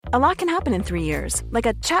A lot can happen in 3 years, like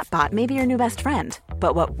a chatbot may be your new best friend.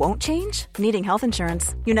 But what won't change? Needing health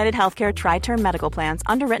insurance. United Healthcare Tri-Term Medical Plans,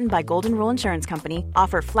 underwritten by Golden Rule Insurance Company,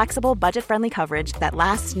 offer flexible, budget-friendly coverage that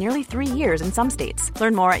lasts nearly 3 years in some states.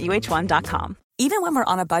 Learn more at uh1.com. Even when we're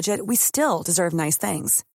on a budget, we still deserve nice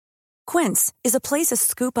things. Quince is a place to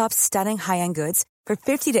scoop up stunning high-end goods for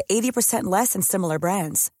 50 to 80% less than similar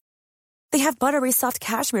brands. They have buttery soft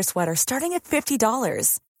cashmere sweaters starting at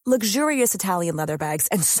 $50, luxurious Italian leather bags,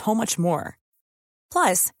 and so much more.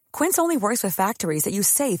 Plus, Quince only works with factories that use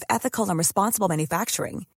safe, ethical, and responsible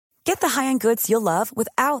manufacturing. Get the high-end goods you'll love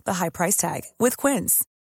without the high price tag with Quince.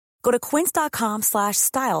 Go to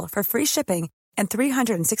quince.com/style for free shipping and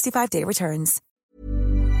 365-day returns.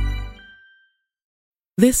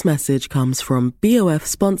 This message comes from BOF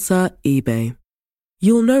sponsor eBay.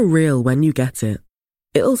 You'll know real when you get it.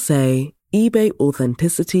 It'll say eBay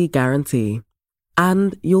Authenticity Guarantee.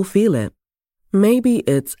 And you'll feel it. Maybe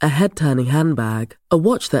it's a head-turning handbag, a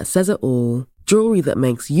watch that says it all, jewelry that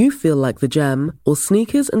makes you feel like the gem, or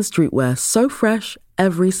sneakers and streetwear so fresh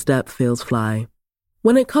every step feels fly.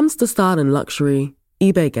 When it comes to style and luxury,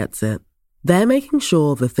 eBay gets it. They're making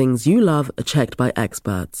sure the things you love are checked by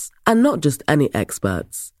experts. And not just any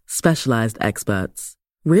experts, specialized experts.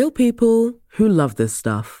 Real people who love this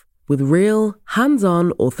stuff, with real,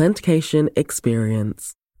 hands-on authentication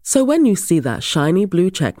experience. So when you see that shiny blue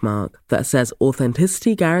checkmark that says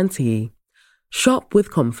Authenticity Guarantee, shop with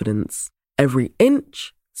confidence. Every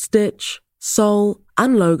inch, stitch, sole,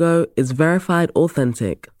 and logo is verified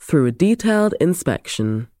authentic through a detailed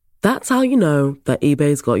inspection. That's how you know that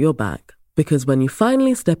eBay's got your back. Because when you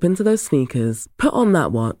finally step into those sneakers, put on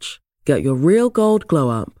that watch, get your real gold glow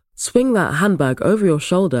up, swing that handbag over your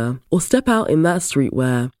shoulder, or step out in that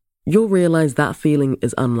streetwear, you'll realize that feeling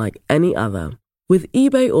is unlike any other. With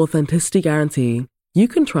eBay Authenticity Guarantee, you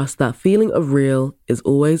can trust that feeling of real is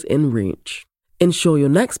always in reach. Ensure your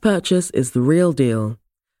next purchase is the real deal.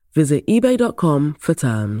 Visit ebay.com for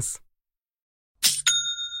terms.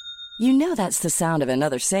 You know that's the sound of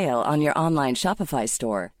another sale on your online Shopify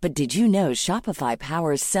store. But did you know Shopify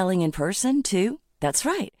powers selling in person, too? That's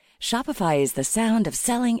right. Shopify is the sound of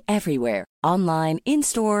selling everywhere. Online,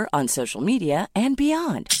 in-store, on social media, and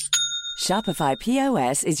beyond. Shopify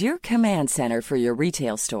POS is your command center for your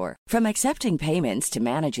retail store. From accepting payments to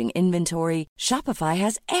managing inventory, Shopify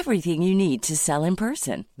has everything you need to sell in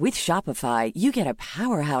person. With Shopify, you get a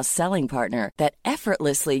powerhouse selling partner that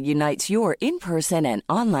effortlessly unites your in-person and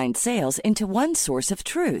online sales into one source of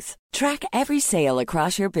truth. Track every sale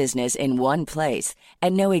across your business in one place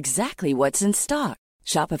and know exactly what's in stock.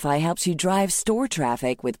 Shopify helps you drive store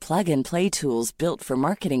traffic with plug-and-play tools built for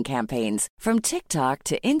marketing campaigns, from TikTok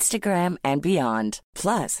to Instagram and beyond.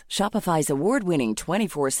 Plus, Shopify's award-winning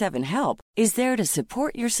 24/7 help is there to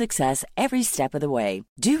support your success every step of the way.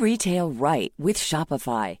 Do retail right with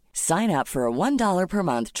Shopify. Sign up for a $1 per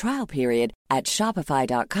month trial period at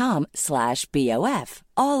shopify.com/BOF,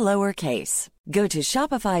 all lowercase. Go to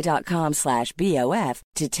shopify.com/BOF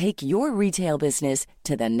to take your retail business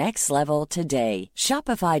to the next level today.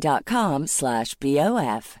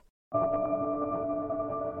 Shopify.com/BOF.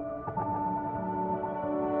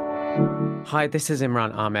 Hi, this is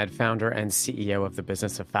Imran Ahmed, founder and CEO of the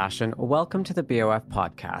Business of Fashion. Welcome to the BOF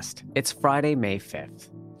podcast. It's Friday, May 5th.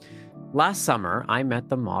 Last summer, I met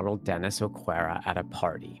the model Dennis Okwera at a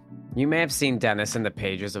party. You may have seen Dennis in the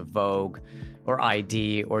pages of Vogue, or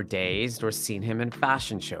ID, or Dazed, or seen him in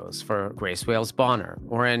fashion shows for Grace Wales Bonner,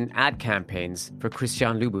 or in ad campaigns for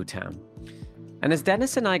Christian Louboutin. And as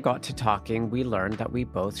Dennis and I got to talking, we learned that we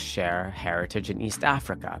both share heritage in East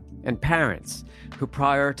Africa and parents who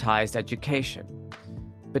prioritized education.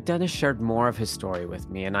 But Dennis shared more of his story with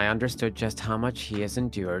me, and I understood just how much he has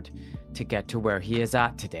endured to get to where he is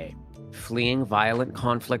at today, fleeing violent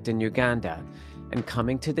conflict in Uganda and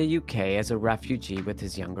coming to the UK as a refugee with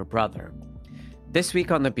his younger brother. This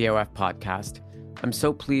week on the BOF podcast, I'm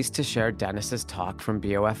so pleased to share Dennis's talk from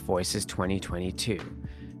BOF Voices 2022,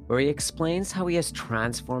 where he explains how he has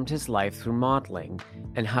transformed his life through modeling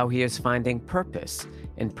and how he is finding purpose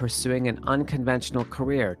in pursuing an unconventional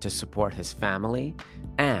career to support his family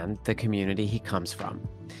and the community he comes from.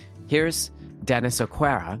 Here's Dennis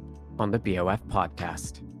Okwera on the BOF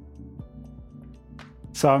podcast.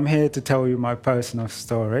 So I'm here to tell you my personal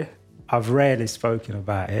story. I've rarely spoken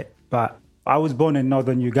about it, but I was born in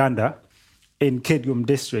northern Uganda, in Kidgum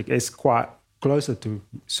district. It's quite closer to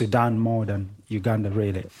Sudan more than Uganda,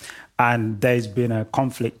 really. And there's been a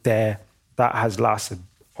conflict there that has lasted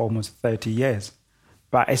almost 30 years,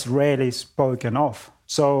 but it's rarely spoken of.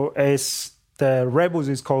 So the rebels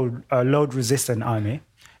is called Lord Resistance Army.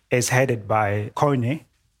 It's headed by Kony.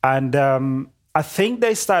 And I think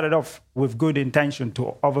they started off with good intention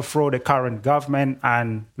to overthrow the current government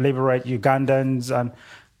and liberate Ugandans,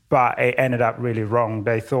 but it ended up really wrong.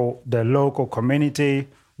 They thought the local community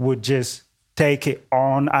would just take it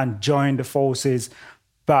on and join the forces,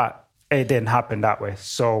 but it didn't happen that way.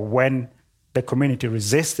 So when the community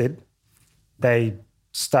resisted, they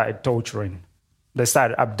started torturing. They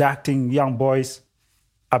started abducting young boys,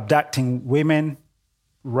 abducting women,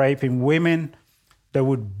 raping women. They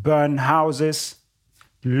would burn houses,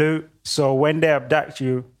 loot. So when they abduct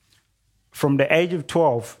you, from the age of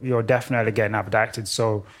 12, you're definitely getting abducted.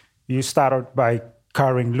 So you start out by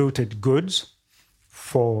carrying looted goods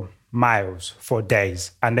for miles, for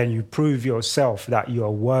days, and then you prove yourself that you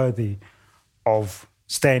are worthy of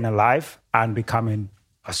staying alive and becoming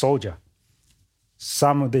a soldier.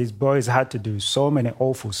 Some of these boys had to do so many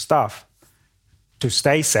awful stuff to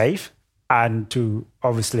stay safe and to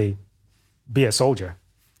obviously be a soldier.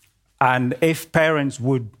 And if parents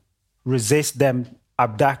would resist them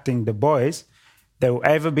abducting the boys, they will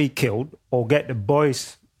either be killed or get the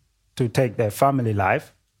boys to take their family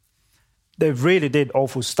life. They really did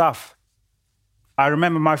awful stuff. I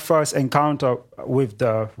remember my first encounter with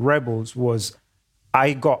the rebels was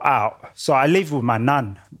I got out. So I lived with my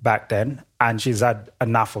nan back then, and she's had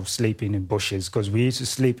enough of sleeping in bushes because we used to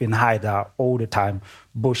sleep in hideout all the time,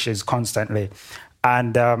 bushes constantly.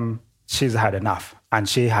 And she's had enough. And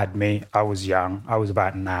she had me. I was young. I was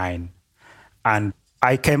about 9. And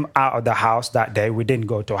I came out of the house that day. We didn't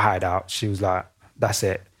go to hideout. She was like, that's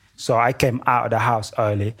it. So I came out of the house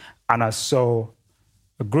early, and I saw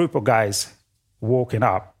a group of guys walking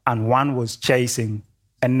up, and one was chasing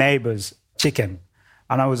a neighbor's chicken.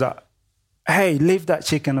 And I was like, hey, leave that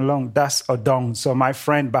chicken alone. That's Odong. So my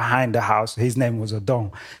friend behind the house, his name was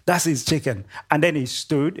Odong. That's his chicken. And then he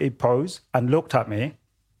stood, he posed, and looked at me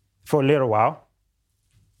for a little while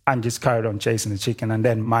and just carried on chasing the chicken. And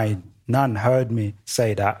then my nun heard me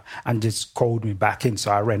say that and just called me back in.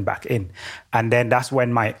 So I ran back in. And then that's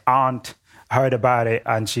when my aunt heard about it,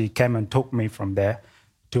 and she came and took me from there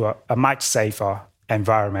to a much safer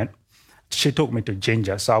environment. She took me to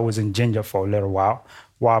Ginger. So I was in Ginger for a little while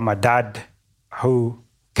my dad, who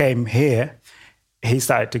came here, he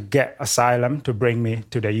started to get asylum to bring me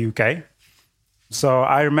to the UK. So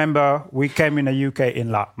I remember we came in the UK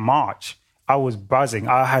in like March. I was buzzing.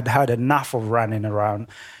 I had had enough of running around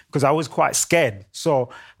because I was quite scared. So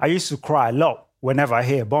I used to cry a lot whenever I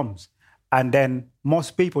hear bombs. And then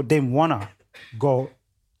most people didn't want to go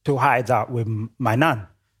to hide out with my nan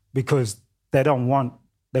because they don't want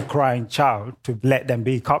the crying child to let them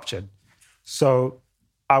be captured. So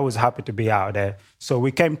I was happy to be out there. So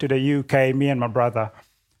we came to the UK, me and my brother.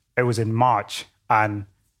 It was in March, and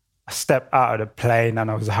I stepped out of the plane and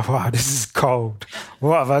I was like, wow, this is cold.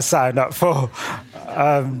 What have I signed up for?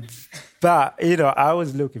 But, I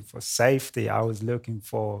was looking for safety. I was looking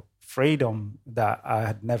for freedom that I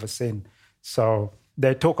had never seen. So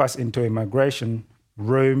they took us into immigration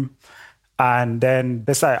room, and then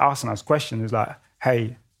they started asking us questions like,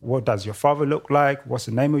 hey, what does your father look like? What's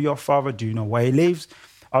the name of your father? Do you know where he lives?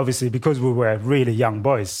 Obviously, because we were really young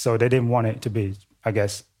boys, so they didn't want it to be, I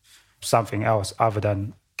guess, something else other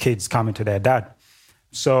than kids coming to their dad.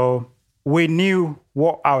 So we knew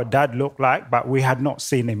what our dad looked like, but we had not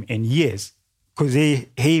seen him in years because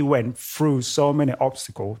he went through so many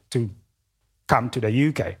obstacles to come to the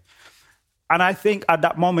UK. And I think at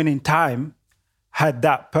that moment in time, had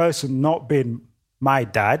that person not been my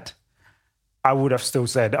dad, I would have still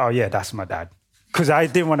said, oh yeah, that's my dad. Because I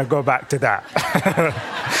didn't want to go back to that.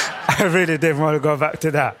 I really didn't want to go back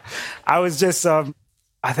to that. I was just, I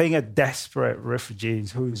think, a desperate refugee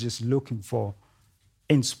who was just looking for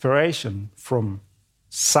inspiration from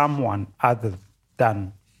someone other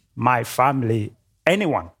than my family,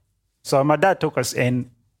 anyone. So my dad took us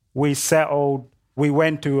in. We settled. We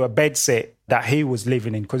went to a bedsit that he was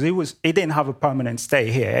living in because he didn't have a permanent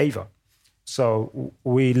stay here either. So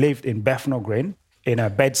we lived in Bethnal Green in a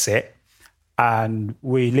bedsit, and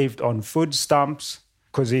we lived on food stamps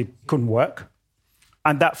because he couldn't work.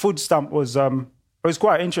 And that food stamp was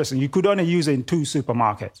quite interesting. You could only use it in 2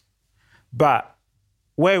 supermarkets. But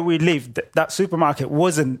where we lived, that supermarket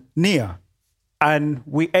wasn't near. And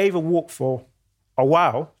we either walked for a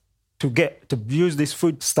while to use this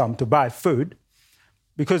food stamp to buy food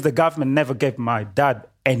because the government never gave my dad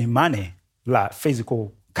any money, like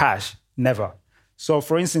physical cash, never. So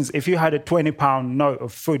for instance, if you had a £20 note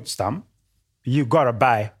of food stamp, you got to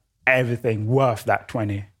buy everything worth that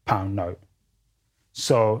 £20 note.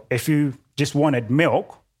 So if you just wanted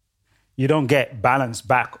milk, you don't get balance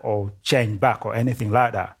back or change back or anything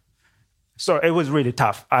like that. So it was really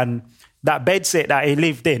tough. And that bedsit that he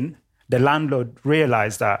lived in, the landlord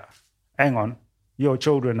realized that, hang on, your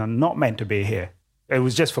children are not meant to be here. It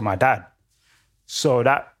was just for my dad. So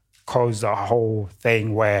that caused a whole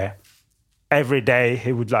thing where every day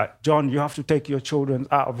he would like, John, you have to take your children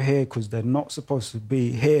out of here because they're not supposed to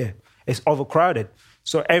be here. It's overcrowded.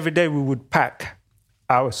 So every day we would pack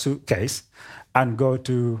our suitcase and go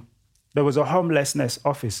to, there was a homelessness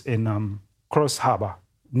office in Cross Harbour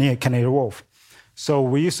near Canary Wharf. So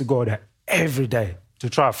we used to go there every day to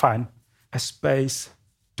try to find a space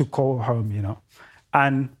to call home, you know.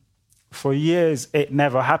 And for years, it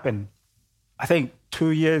never happened. I think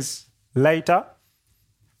 2 years later,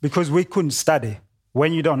 because we couldn't study.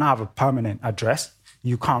 When you don't have a permanent address,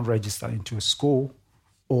 you can't register into a school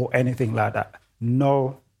or anything like that.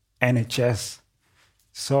 No NHS.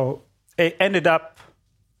 So it ended up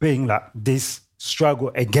being like this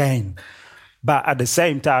struggle again. But at the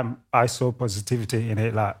same time, I saw positivity in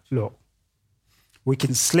it. Like, look, we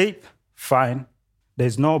can sleep fine.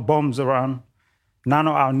 There's no bombs around. None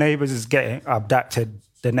of our neighbors is getting abducted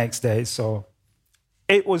the next day. So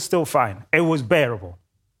it was still fine. It was bearable.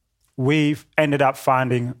 We've ended up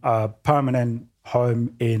finding a permanent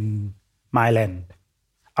home in Mile End.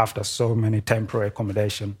 After so many temporary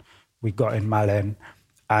accommodation, we got in Mile End,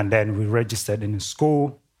 and then we registered in a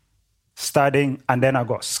school, studying, and then I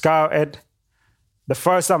got scouted. The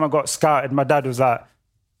first time I got scouted, my dad was like,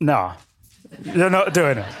 no, you're not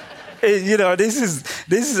doing it. You know, this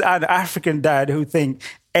is an African dad who thinks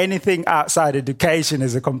anything outside education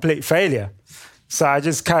is a complete failure. So I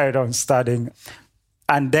just carried on studying.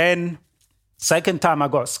 And then second time I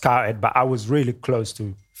got scouted, but I was really close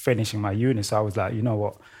to finishing my uni. So I was like, you know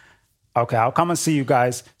what? Okay, I'll come and see you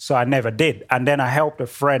guys. So I never did. And then I helped a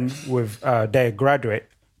friend with their graduate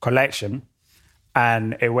collection.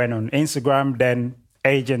 And it went on Instagram. Then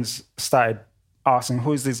agents started asking,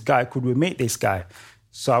 who's this guy? Could we meet this guy?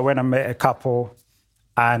 So I went and met a couple.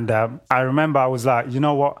 And I remember I was like, you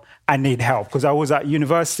know what? I need help. Because I was at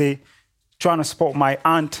university trying to support my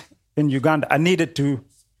aunt in Uganda. I needed to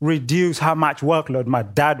reduce how much workload my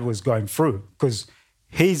dad was going through because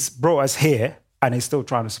he's brought us here and he's still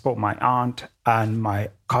trying to support my aunt and my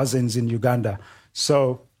cousins in Uganda.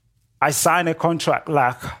 So I signed a contract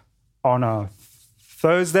like on a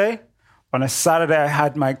Thursday. On a Saturday, I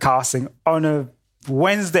had my casting. On a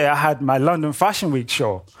Wednesday, I had my London Fashion Week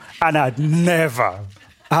show. And I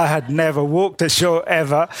had never walked a show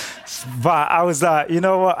ever. But I was like, you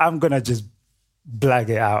know what? I'm going to just blag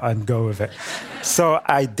it out and go with it. So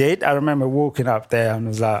I did. I remember walking up there and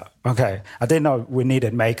was like, okay. I didn't know we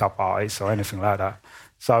needed makeup artists or anything like that.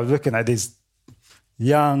 So I was looking at these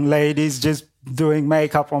young ladies just doing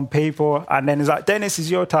makeup on people. And then it's like, Dennis, it's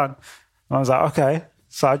your turn. And I was like, okay.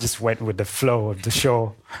 So I just went with the flow of the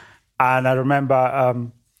show. And I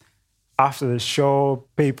remember after the show,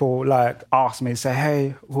 people like asked me, say,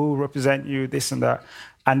 hey, who represent you, this and that.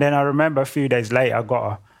 And then I remember a few days later, I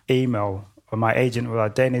got an email. My agent was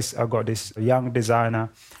like, Dennis, I got this young designer.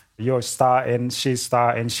 You're starting, she's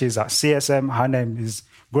starting. She's at CSM. Her name is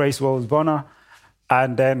Grace Wells-Bonner.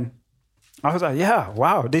 And then I was like, yeah,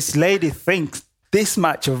 wow, this lady thinks this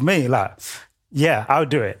much of me. Like, yeah, I'll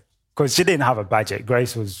do it. Because she didn't have a budget.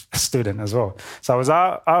 Grace was a student as well. So I was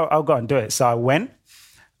like, I'll go and do it. So I went,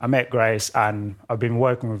 I met Grace, and I've been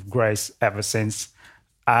working with Grace ever since.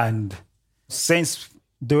 And since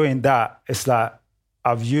doing that, it's like,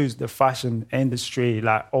 I've used the fashion industry,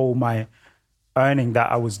 like all my earning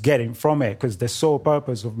that I was getting from it, because the sole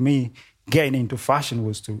purpose of me getting into fashion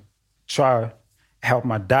was to try to help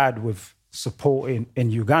my dad with support in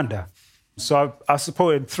Uganda. So I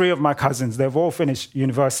supported 3 of my cousins. They've all finished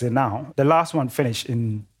university now. The last one finished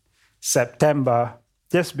in September,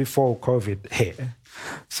 just before COVID hit.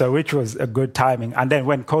 So which was a good timing. And then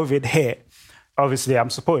when COVID hit, obviously I'm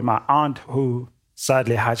supporting my aunt who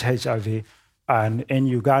sadly has HIV. And in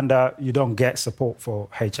Uganda, you don't get support for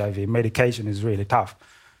HIV. Medication is really tough.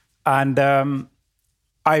 And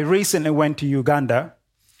I recently went to Uganda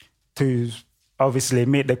to obviously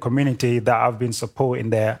meet the community that I've been supporting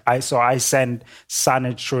there. So I send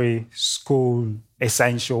sanitary, school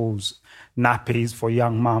essentials, nappies for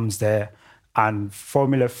young mums there, and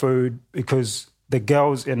formula food, because the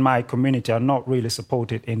girls in my community are not really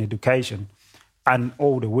supported in education. And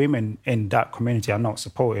all the women in that community are not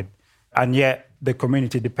supported. And yet the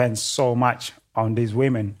community depends so much on these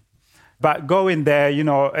women. But going there, you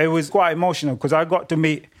know, it was quite emotional because I got to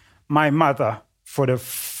meet my mother for the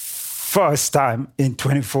first time in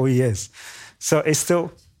 24 years. So it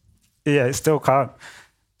still can't.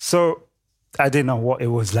 So I didn't know what it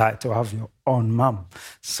was like to have your own mum.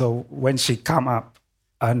 So when she came up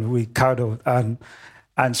and we cuddled and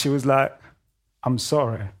she was like, I'm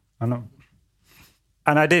sorry. And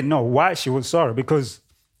I didn't know why she was sorry, because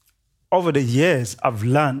over the years, I've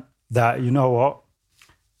learned that, you know what,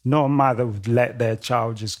 no mother would let their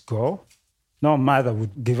child just go. No mother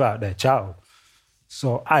would give out their child.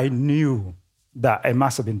 So I knew that it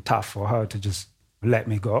must have been tough for her to just let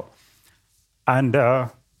me go. And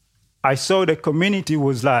I saw the community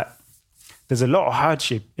was like, there's a lot of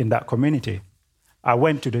hardship in that community. I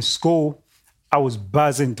went to the school. I was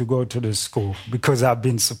buzzing to go to the school because I've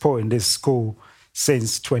been supporting this school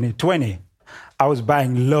since 2020. I was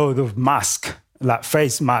buying loads of masks, like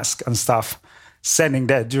face masks and stuff, sending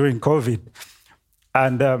that during COVID.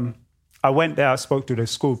 And I went there, I spoke to the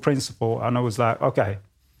school principal, and I was like, okay,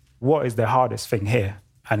 what is the hardest thing here?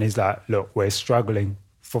 And he's like, look, we're struggling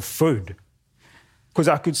for food. Because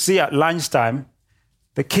I could see at lunchtime,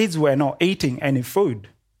 the kids were not eating any food.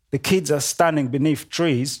 The kids are standing beneath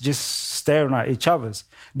trees, just staring at each other.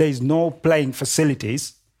 There's no playing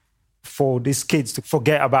facilities for these kids to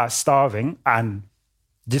forget about starving and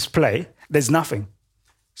just play. There's nothing.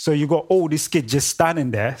 So you got all these kids just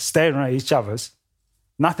standing there, staring at each other,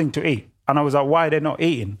 nothing to eat. And I was like, why are they not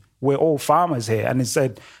eating? We're all farmers here. And he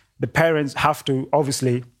said, the parents have to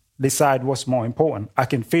obviously decide what's more important. I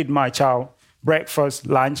can feed my child breakfast,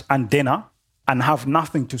 lunch, and dinner and have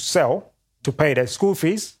nothing to sell to pay their school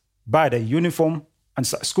fees, buy their uniform. And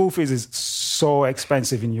school fees is so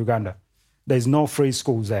expensive in Uganda. There's no free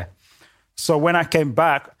schools there. So when I came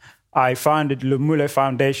back, I founded Lumule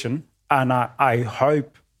Foundation, and I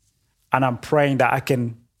hope and I'm praying that I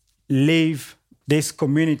can leave this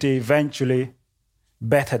community eventually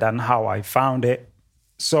better than how I found it.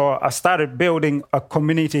 So I started building a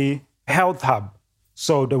community health hub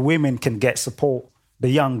so the women can get support, the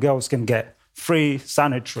young girls can get free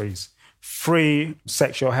sanitaries, free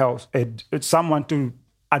sexual health, someone to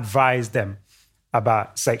advise them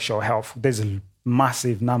about sexual health. There's a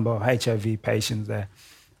massive number of HIV patients there.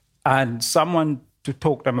 And someone to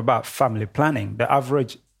talk to them about family planning. The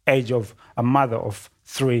average age of a mother of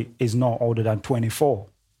 3 is not older than 24.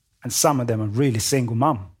 And some of them are really single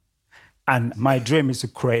mom. And my dream is to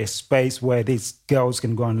create a space where these girls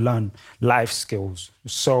can go and learn life skills,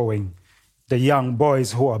 sewing, the young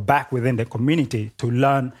boys who are back within the community to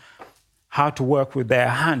learn how to work with their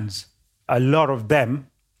hands. A lot of them,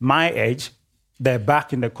 my age, they're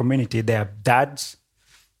back in the community. They're dads,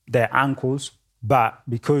 they're uncles, but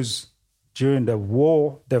because during the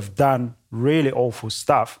war, they've done really awful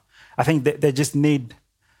stuff, I think they just need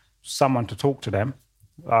someone to talk to them.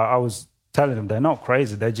 I was telling them they're not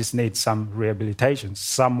crazy. They just need some rehabilitation,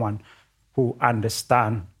 someone who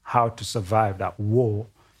understands how to survive that war.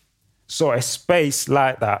 So a space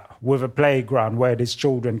like that with a playground where these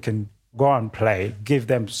children can go and play, give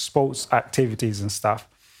them sports activities and stuff.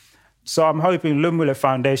 So I'm hoping Lumule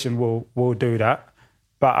Foundation will do that.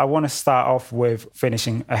 But I want to start off with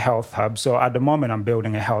finishing a health hub. So at the moment, I'm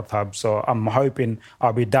building a health hub. So I'm hoping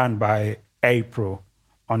I'll be done by April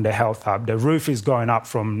on the health hub. The roof is going up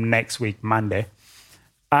from next week, Monday.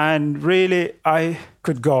 And really, I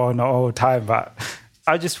could go on all the time, but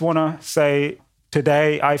I just want to say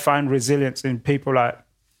today I find resilience in people like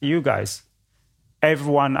you guys.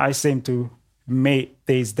 Everyone I seem to meet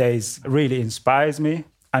these days really inspires me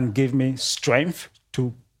and give me strength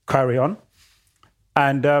to carry on.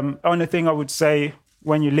 And only thing I would say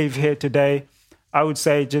when you live here today, I would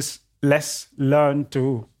say just let's learn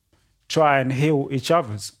to try and heal each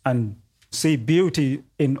other's and see beauty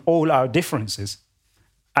in all our differences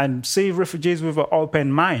and see refugees with an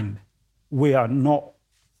open mind. We are not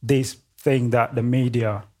this thing that the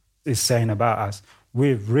media is saying about us.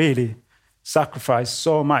 We've really sacrificed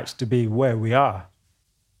so much to be where we are.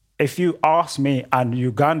 If you ask me, and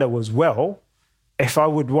Uganda was well, if I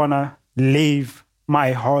would want to leave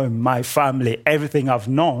my home, my family, everything I've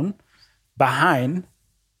known behind,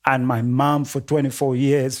 and my mom for 24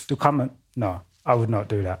 years to come and... No, I would not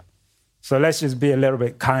do that. So let's just be a little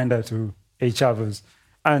bit kinder to each other's,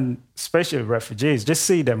 and especially refugees, just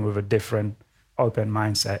see them with a different open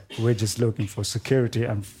mindset. We're just looking for security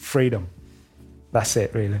and freedom. That's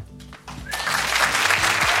it, really.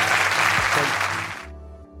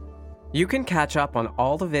 You can catch up on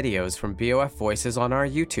all the videos from BOF Voices on our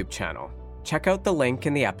YouTube channel. Check out the link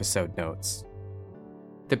in the episode notes.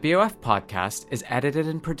 The BOF podcast is edited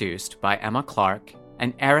and produced by Emma Clark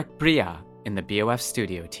and Eric Bria in the BOF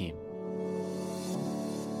studio team.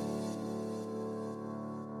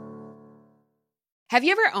 Have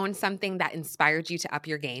you ever owned something that inspired you to up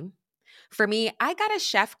your game? For me, I got a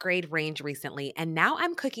chef-grade range recently, and now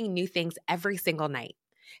I'm cooking new things every single night.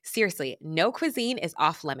 Seriously, no cuisine is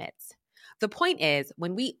off limits. The point is,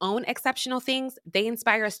 when we own exceptional things, they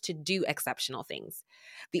inspire us to do exceptional things.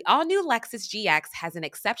 The all-new Lexus GX has an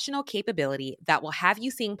exceptional capability that will have you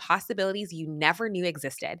seeing possibilities you never knew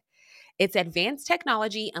existed. Its advanced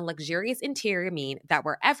technology and luxurious interior mean that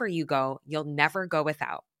wherever you go, you'll never go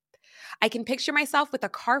without. I can picture myself with a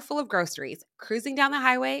car full of groceries, cruising down the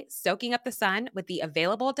highway, soaking up the sun with the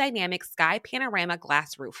available dynamic sky panorama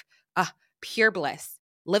glass roof. Pure bliss.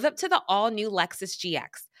 Live up to the all-new Lexus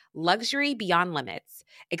GX. Luxury beyond limits.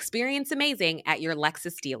 Experience amazing at your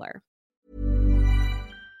Lexus dealer.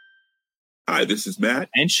 Hi, this is Matt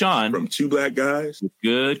and Sean from Two Black Guys with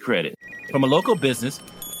Good Credit. From a local business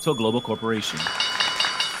to a global corporation.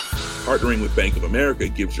 Partnering with Bank of America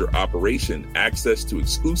gives your operation access to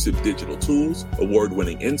exclusive digital tools,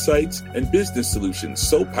 award-winning insights, and business solutions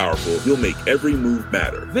so powerful you'll make every move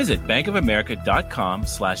matter. Visit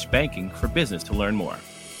bankofamerica.com/banking for business to learn more.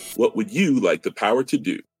 What would you like the power to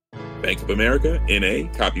do? Bank of America, N.A.,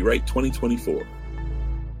 copyright 2024.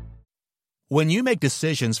 When you make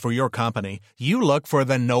decisions for your company, you look for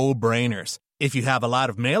the no-brainers. If you have a lot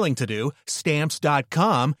of mailing to do,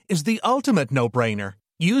 Stamps.com is the ultimate no-brainer.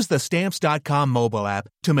 Use the Stamps.com mobile app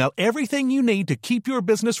to mail everything you need to keep your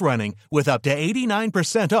business running with up to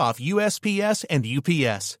 89% off USPS and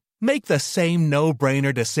UPS. Make the same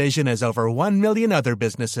no-brainer decision as over 1 million other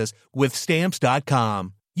businesses with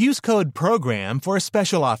Stamps.com. Use code PROGRAM for a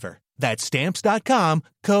special offer. That's Stamps.com,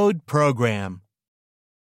 code PROGRAM.